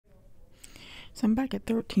So I'm back at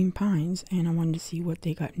 13 Pines, and I wanted to see what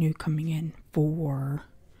they got new coming in for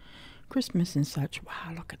Christmas and such.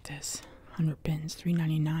 Wow, look at this. 100 pins,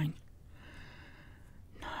 $3.99.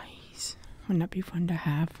 Nice. Wouldn't that be fun to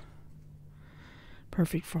have?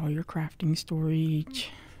 Perfect for all your crafting storage.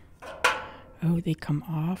 Oh, they come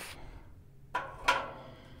off.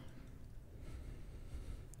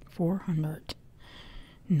 400.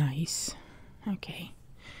 Nice. Okay.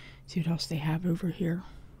 See what else they have over here.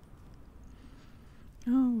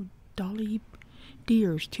 Oh, Dolly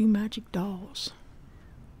Deers, 2 magic dolls.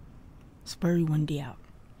 It's very windy out.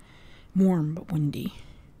 Warm but windy.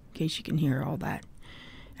 In case you can hear all that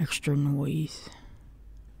extra noise.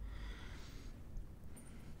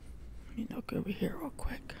 Let me look over here real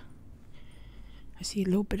quick. I see a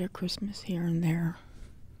little bit of Christmas here and there.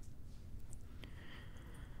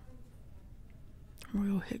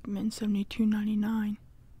 Royal Hickman, $72.99.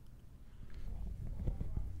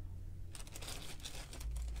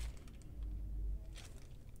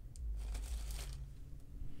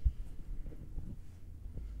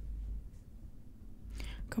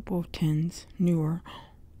 Couple of tins, newer.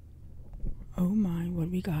 Oh my, what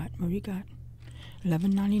do we got? What do we got?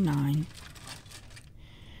 $11.99.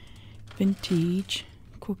 Vintage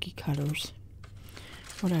cookie cutters.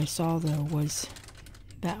 What I saw though was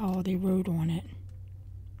that they wrote on it.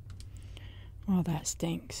 Well, that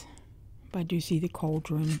stinks. But I do see the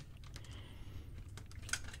cauldron.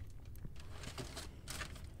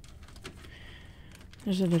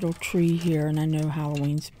 There's a little tree here, and I know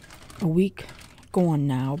Halloween's a week gone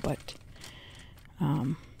now, but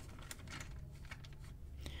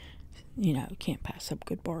you know, can't pass up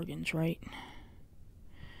good bargains, right?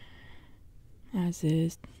 As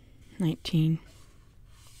is 19.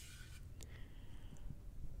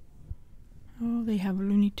 Oh, they have a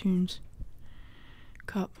Looney Tunes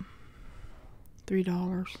cup.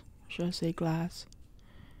 $3. Should I say glass?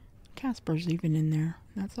 Casper's even in there.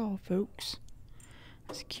 That's all, folks.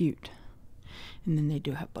 That's cute. And then they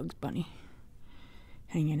do have Bugs Bunny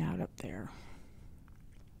hanging out up there.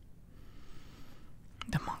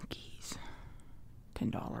 The monkeys.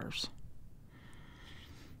 $10.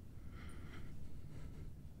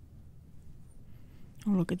 Oh,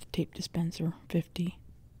 look at the tape dispenser. $50.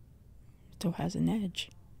 Still has an edge.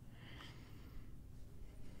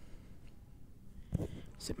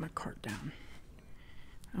 Set my cart down.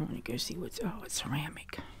 I want to go see what's... Oh, it's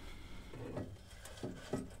ceramic.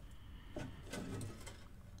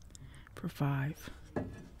 For $5.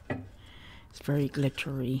 It's very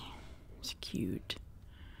glittery. It's cute.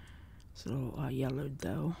 It's a little yellowed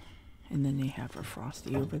though. And then they have a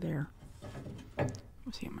Frosty over there.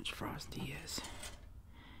 Let's see how much Frosty is.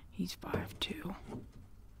 He's $5 too.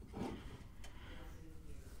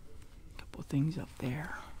 Couple things up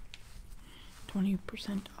there.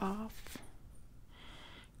 20% off.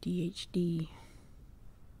 DHD.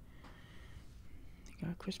 They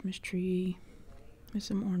got a Christmas tree with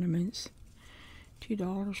some ornaments.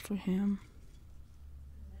 $2 for him.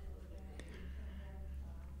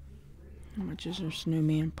 How much is their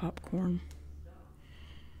snowman popcorn?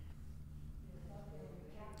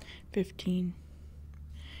 $15.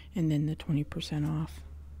 And then the 20% off.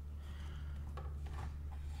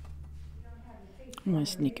 I want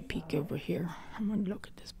to sneak a peek over here. I want to look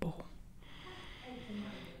at this bowl.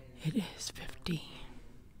 It is $50.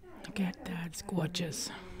 Look at that, it's gorgeous.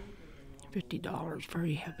 $50,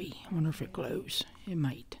 very heavy. I wonder if it glows. It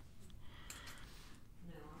might.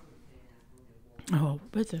 Oh,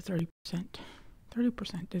 but it's a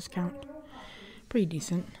 30% discount. Pretty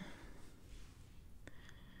decent.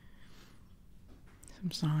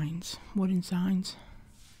 Some signs, wooden signs.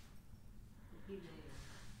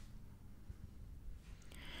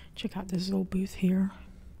 Check out this little booth here.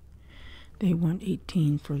 They want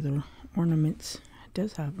 $18 for the ornaments. It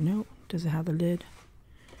does have, no, does it have the lid?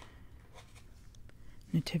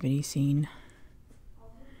 Nativity scene.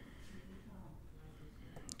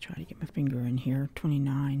 Try to get my finger in here.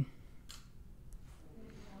 $29.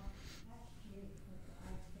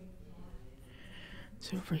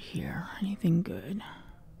 So over here, anything good?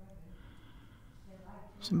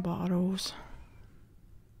 Some bottles.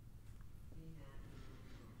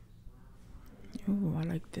 Oh, I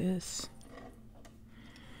like this.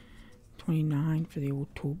 $29 for the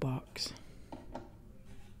old toolbox.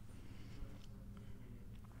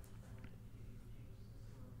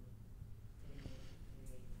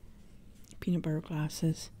 Peanut butter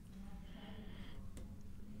glasses.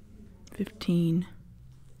 $15.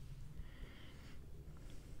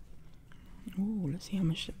 Oh, let's see how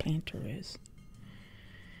much the planter is.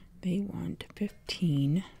 They want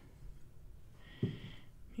 $15. Let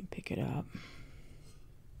me pick it up.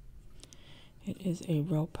 It is a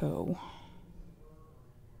Ropo.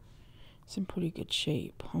 It's in pretty good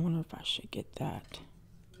shape. I wonder if I should get that.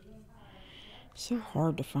 It's so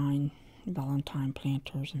hard to find Valentine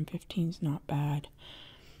planters, and 15's not bad.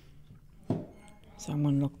 So I'm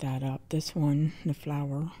going to look that up. This one, the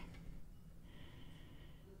flower.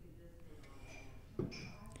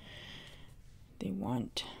 They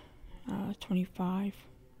want 25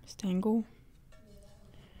 Stangle.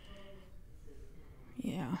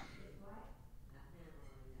 Yeah.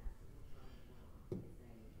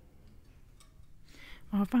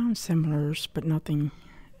 Well, I found similars, but nothing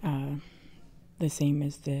the same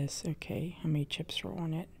as this. Okay, how many chips are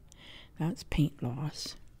on it? That's paint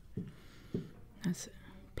loss. That's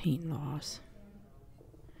paint loss.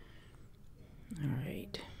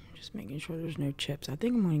 Alright, just making sure there's no chips. I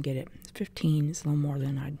think I'm going to get it. 15 is a little more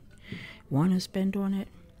than I'd want to spend on it.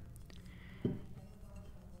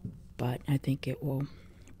 But I think it will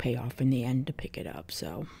pay off in the end to pick it up.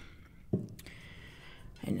 So,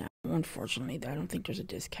 and unfortunately, I don't think there's a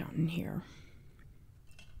discount in here.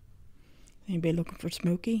 Anybody looking for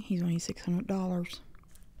Smokey? He's only $600.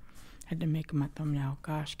 Had to make him my thumbnail.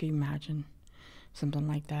 Gosh, can you imagine something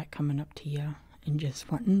like that coming up to you and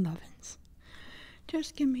just wanting lovin's?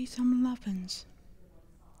 Just give me some lovin's.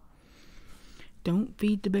 Don't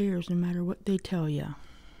feed the bears no matter what they tell you.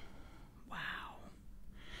 Wow.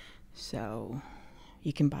 So,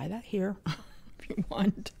 you can buy that here if you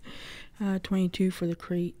want. 22 for the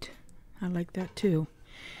crate. I like that too.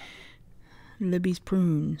 Libby's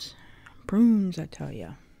prunes. Prunes, I tell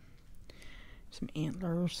ya. Some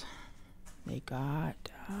antlers. They got,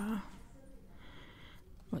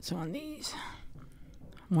 what's on these?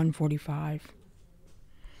 $145.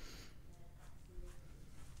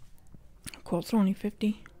 Quilts are only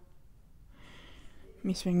 $50. Let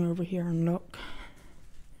me swing over here and look.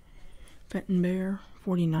 Fenton Bear,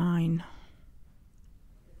 $49.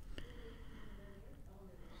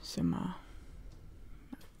 Some,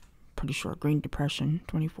 pretty sure Green Depression,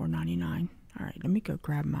 $24.99. Alright, let me go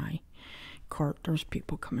grab my cart. There's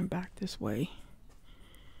people coming back this way.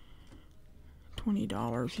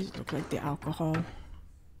 $20. These look like the alcohol.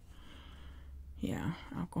 Yeah,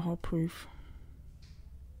 alcohol proof.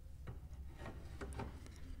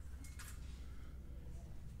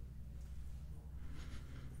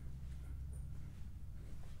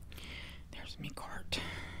 There's me cart.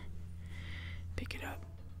 Pick it up.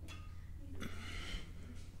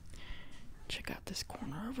 Check out this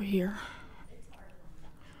corner over here.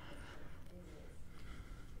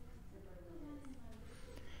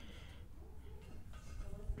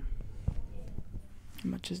 How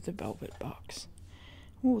much is the velvet box?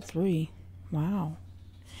 Oh, $3. Wow.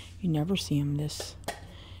 You never see them this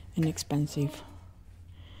inexpensive.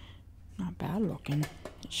 Not bad looking.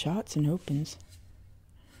 It shuts and opens.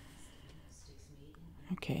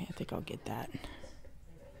 Okay, I think I'll get that.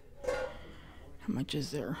 How much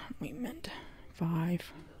is their ointment? $5.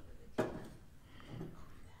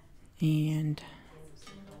 And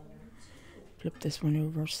flip this one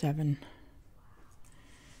over, $7.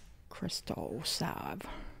 Crystal salve.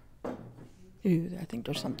 Ooh, I think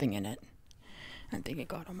there's something in it. I think it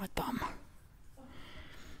got on my thumb.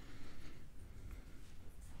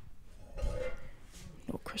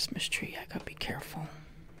 Little Christmas tree. I gotta be careful.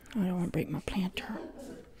 I don't want to break my planter.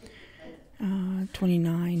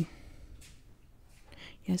 $29.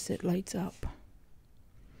 Yes, it lights up.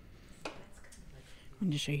 I'm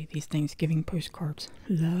going to show you these Thanksgiving postcards.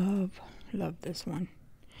 Love this one.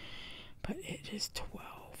 But it is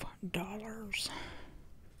 $12.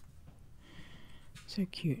 So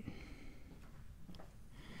cute.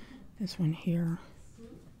 This one here.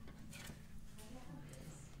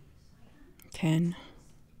 $10.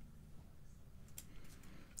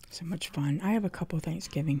 So much fun. I have a couple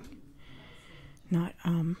Thanksgiving. Not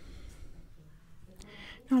a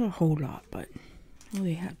whole lot, but do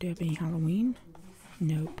they have any Halloween?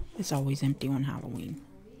 Nope. It's always empty on Halloween.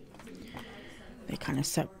 They kind of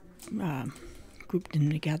grouped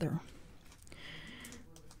them together.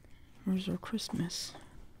 Where's our Christmas?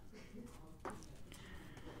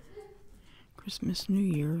 Christmas, New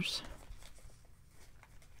Year's.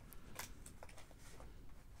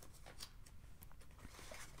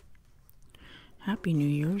 Happy New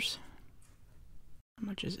Year's. How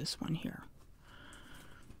much is this one here?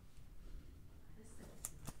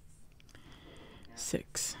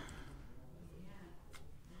 $6.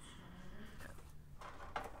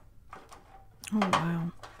 Oh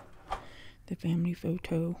wow. The family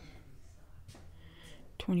photo.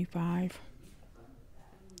 $25.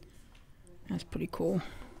 That's pretty cool.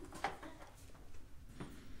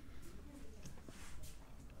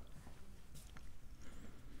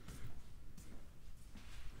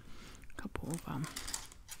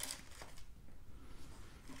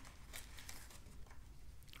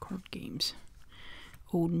 card games.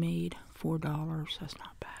 Old Maid, $4. That's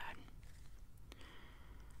not bad.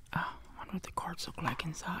 Oh, I wonder what the cards look like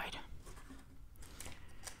inside.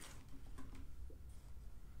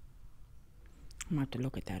 I'm gonna have to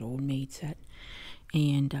look at that Old Maid set.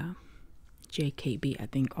 And JKB, I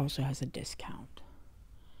think, also has a discount.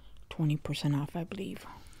 20% off, I believe.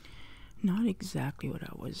 Not exactly what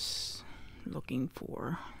I was looking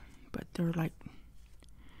for, but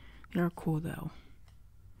they're cool though.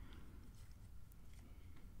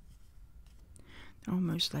 They're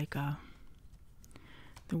almost like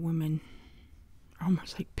the women are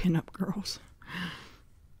almost like pinup girls.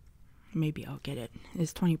 Maybe I'll get it.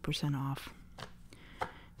 It's 20% off.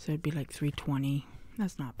 So it'd be like $3.20.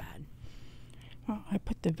 That's not bad. Well, I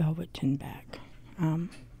put the velvet tin back.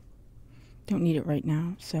 Don't need it right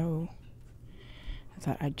now, so I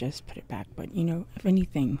thought I'd just put it back. But you know, if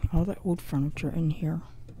anything, all the old furniture in here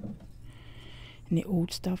and the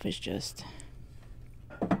old stuff is just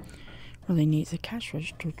really needs a cash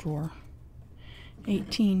register drawer.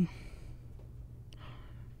 18.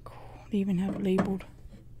 Cool. They even have it labeled.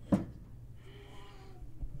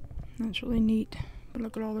 That's really neat. But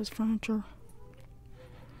look at all this furniture.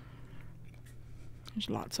 There's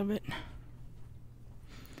lots of it.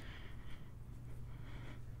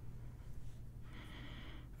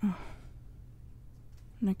 Oh,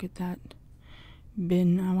 look at that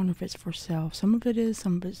bin. I wonder if it's for sale. Some of it is,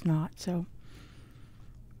 some of it's not. So,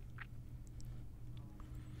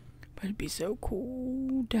 but it'd be so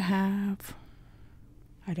cool to have.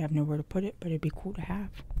 I'd have nowhere to put it, but it'd be cool to have.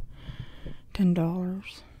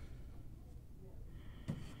 $10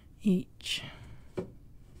 each.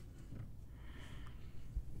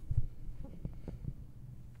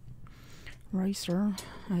 Ricer,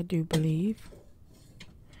 I do believe.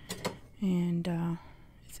 And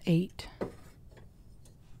it's $8.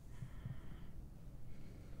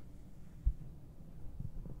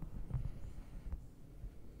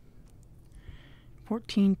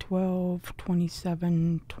 $14, $12,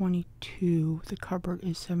 $27, $22. The cupboard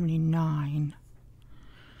is $79.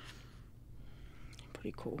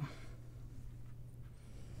 Pretty cool.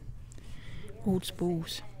 Old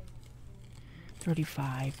spools.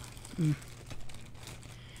 $35.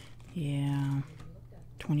 Yeah.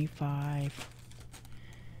 $25.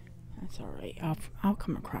 That's alright. I'll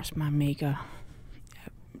come across my mega,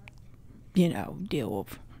 deal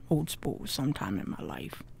of old spools sometime in my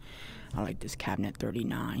life. I like this cabinet,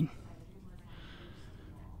 $39.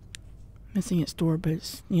 Missing its door, but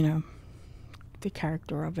it's, the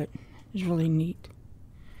character of it is really neat.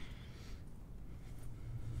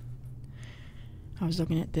 I was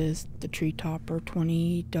looking at this, the tree topper,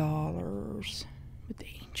 $20 with the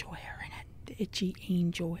angel hair in it. The itchy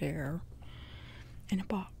angel hair in a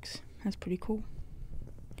box. That's pretty cool.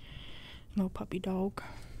 Little puppy dog,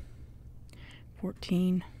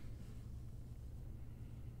 $14.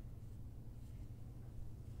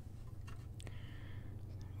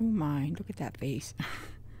 Oh my, look at that face.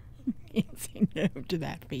 Can't say no to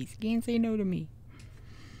that face. Can't say no to me.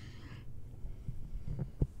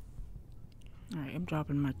 Alright, I'm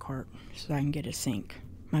dropping my cart so I can get a sink.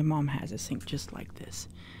 My mom has a sink just like this.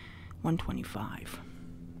 $125.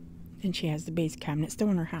 And she has the base cabinet still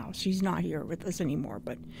in her house. She's not here with us anymore,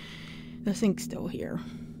 but the sink's still here.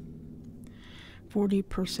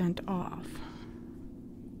 40% off.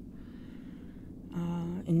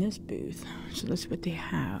 In this booth. So that's what they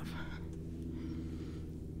have.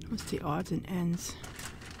 What's the odds and ends?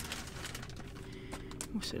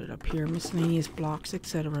 We'll set it up here. Miscellaneous blocks,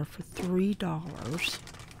 etc. for $3.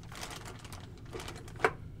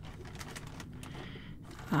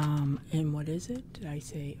 And what is it? Did I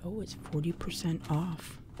say? Oh, it's 40%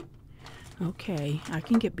 off. Okay, I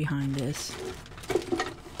can get behind this.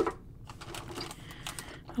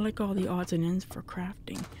 I like all the odds and ends for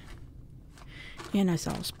crafting. And I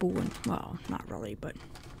saw a spoon. Well, not really, but...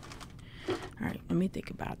 Alright, let me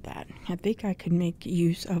think about that. I think I could make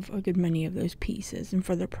use of a good many of those pieces, and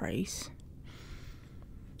for the price,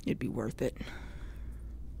 it'd be worth it.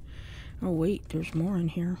 Oh wait, there's more in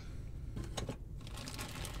here.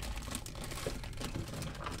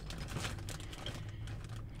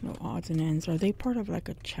 No odds and ends. Are they part of like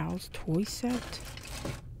a child's toy set?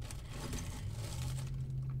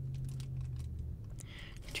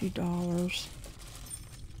 $2.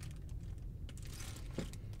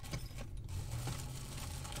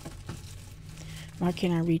 Why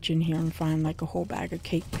can't I reach in here and find like a whole bag of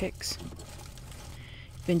cake picks?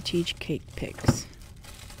 Vintage cake picks.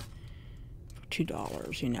 For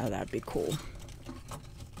 $2, that'd be cool.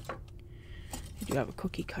 I do have a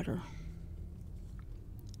cookie cutter.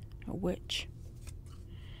 a witch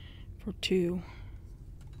for $2.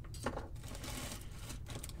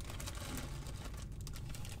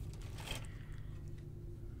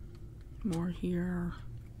 More here.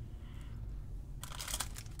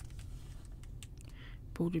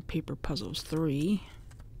 Folded paper puzzles 3.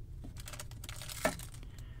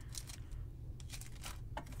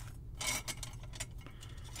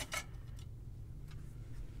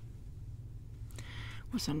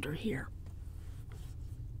 What's under here?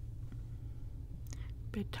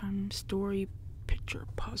 Bedtime story picture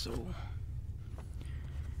puzzle.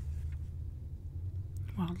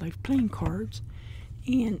 Wildlife playing cards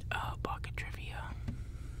and pocket trivia.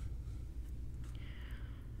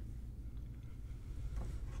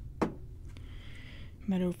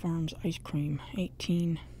 Meadow Farms ice cream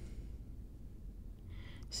 18.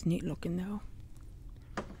 It's neat looking though.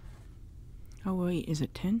 Oh wait, is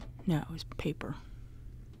it 10? No, it's paper.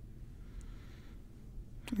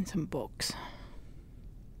 And some books.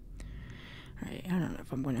 Alright, I don't know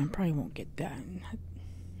if I probably won't get that. I'm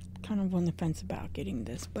kind of on the fence about getting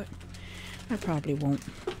this, but I probably won't.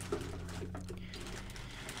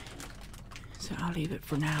 So I'll leave it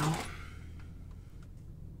for now.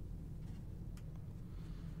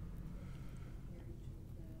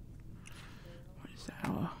 What is that?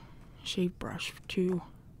 Oh, shave brush too.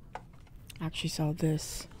 I actually saw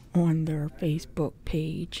this on their Facebook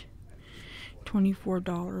page.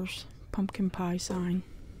 $24. Pumpkin pie sign.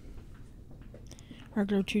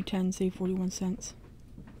 Regular $2.10, save 41 cents.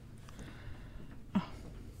 Oh,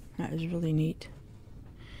 that is really neat.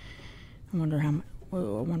 I wonder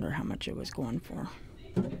how much it was going for.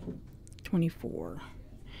 24.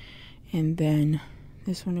 And then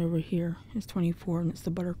this one over here is 24, and it's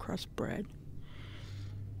the butter crust bread.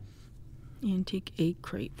 Antique egg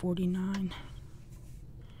crate 49.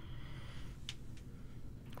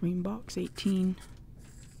 Green box 18.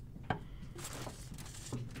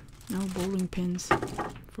 No bowling pins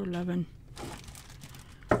for 11.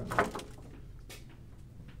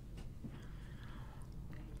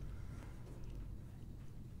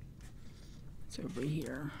 It's over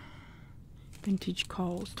here. Vintage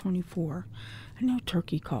calls 24. I know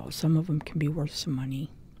turkey calls. Some of them can be worth some money.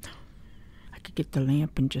 I could get the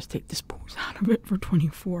lamp and just take the spools out of it for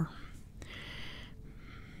 24.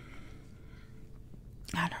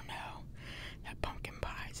 I don't know. That pumpkin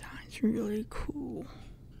pie sign's really cool.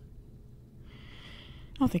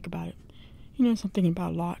 I'll think about it. You know something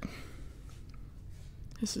about a lot.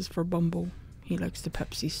 This is for Bumble. He likes the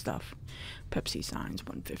Pepsi stuff. Pepsi signs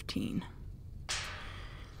 115.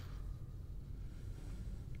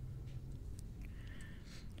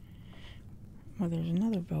 Well, there's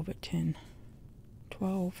another velvet tin.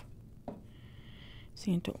 12.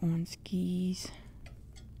 Santa on skis.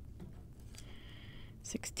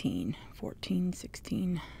 16, 14,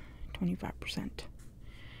 16, 25%,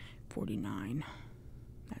 49.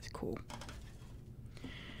 That's cool.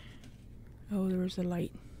 Oh, there's a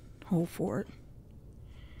light hole for it.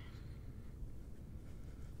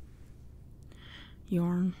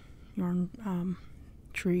 Yarn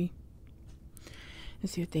tree.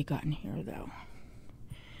 Let's see what they got in here though.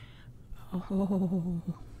 Oh,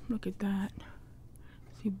 look at that.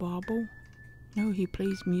 See Bobble? No, he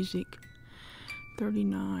plays music.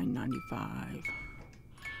 $39.95.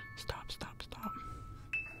 Stop, stop, stop.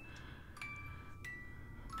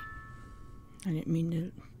 I didn't mean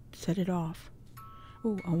to set it off.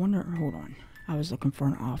 Oh, I wonder, hold on. I was looking for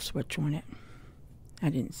an off switch on it. I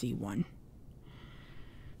didn't see one.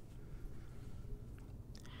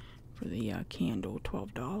 For the candle,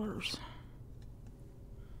 $12.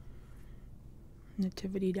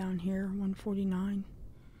 Nativity down here, $149.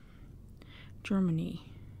 Germany.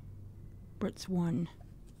 Brits 1.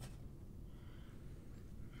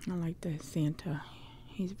 I like the Santa.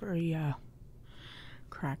 He's very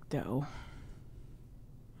cracked though.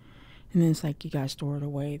 And then it's like you gotta store it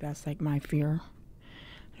away. That's like my fear.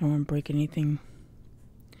 I don't want to break anything.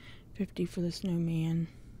 50 for the snowman.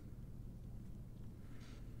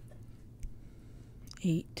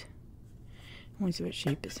 8. I want to see what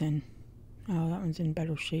shape it's in. Oh, that one's in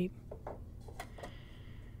better shape.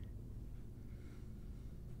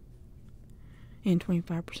 And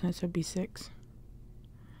 25%, so it'd be 6.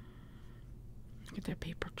 Look at that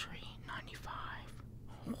paper tree, 95.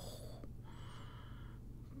 Oh,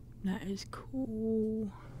 that is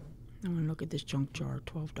cool. I want to look at this junk jar,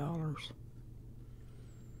 $12.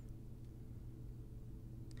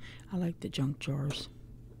 I like the junk jars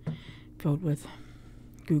filled with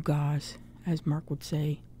gewgaws, as Mark would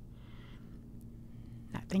say.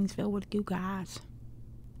 That thing's filled with gewgaws.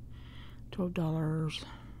 $12.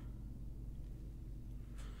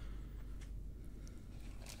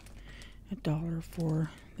 $1 for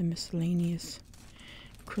the miscellaneous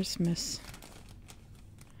Christmas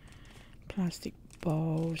plastic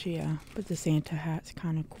balls. Yeah, but the Santa hat's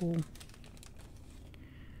kind of cool.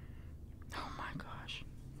 Oh my gosh,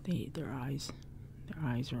 their eyes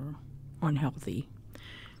are unhealthy.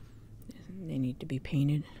 They need to be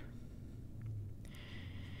painted.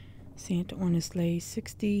 Santa on a sleigh,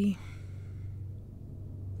 60.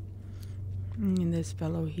 And this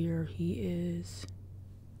fellow here, he is,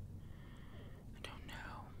 I don't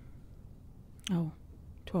know. Oh,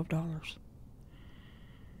 $12.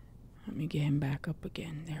 Let me get him back up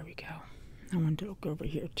again. There we go. I wanted to look over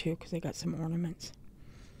here too because they got some ornaments.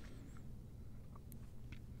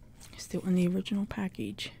 Still in the original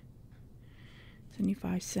package.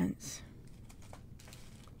 75 cents.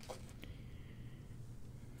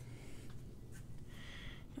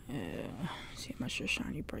 See how much your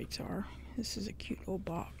shiny brights are. This is a cute little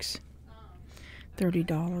box.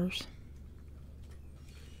 $30.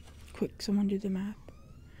 Quick, someone do the math.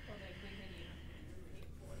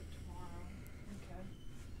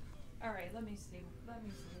 All right, let me see.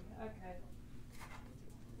 Okay.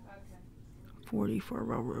 40 for a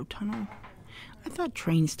railroad tunnel. I thought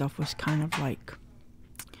train stuff was kind of like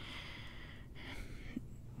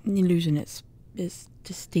losing its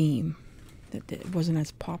esteem. That it wasn't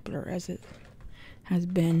as popular as it has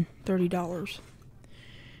been. $30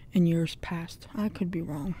 in years past. I could be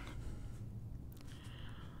wrong.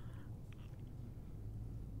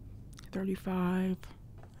 35,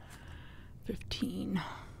 15,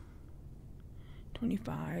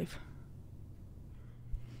 25.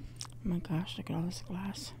 Oh my gosh, look at all this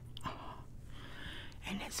glass. Oh,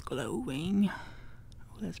 and it's glowing.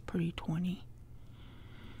 Oh, that's pretty. 20.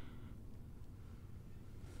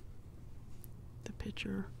 The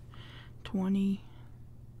picture. 20.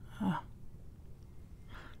 Look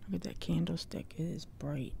at that candlestick. It is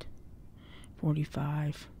bright.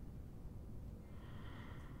 45.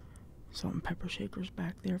 Salt and pepper shakers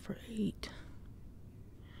back there for 8.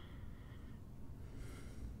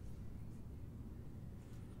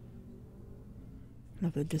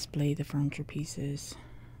 Love the display, the furniture pieces.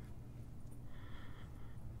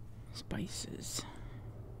 Spices.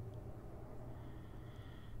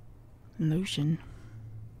 Lotion.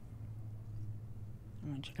 I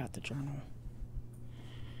want to check out the journal.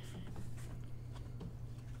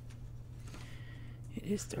 It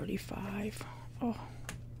is 35. Oh.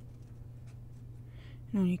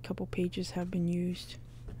 And only a couple pages have been used.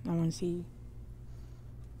 I want to see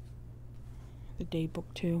the day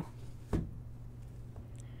book too.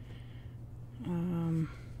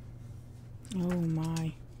 Oh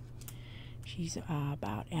my. She's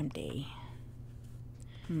about empty.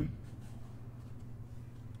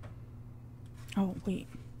 Oh wait.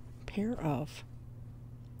 Pair of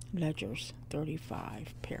ledgers.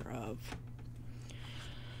 35. Pair of.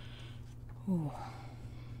 Oh.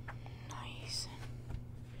 Nice.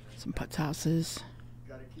 Some putz houses.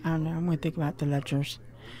 I don't know. I'm going to think about the ledgers.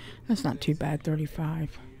 That's not too bad.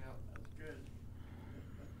 35.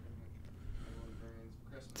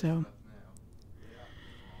 So,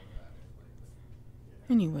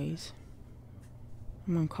 anyways,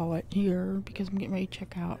 I'm going to call it here because I'm getting ready to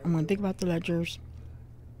check out. I'm going to think about the ledgers.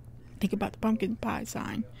 Think about the pumpkin pie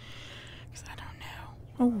sign. Because I don't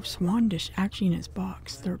know. Oh, Swan Dish actually in its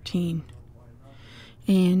box. 13.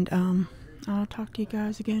 And I'll talk to you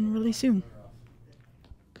guys again really soon.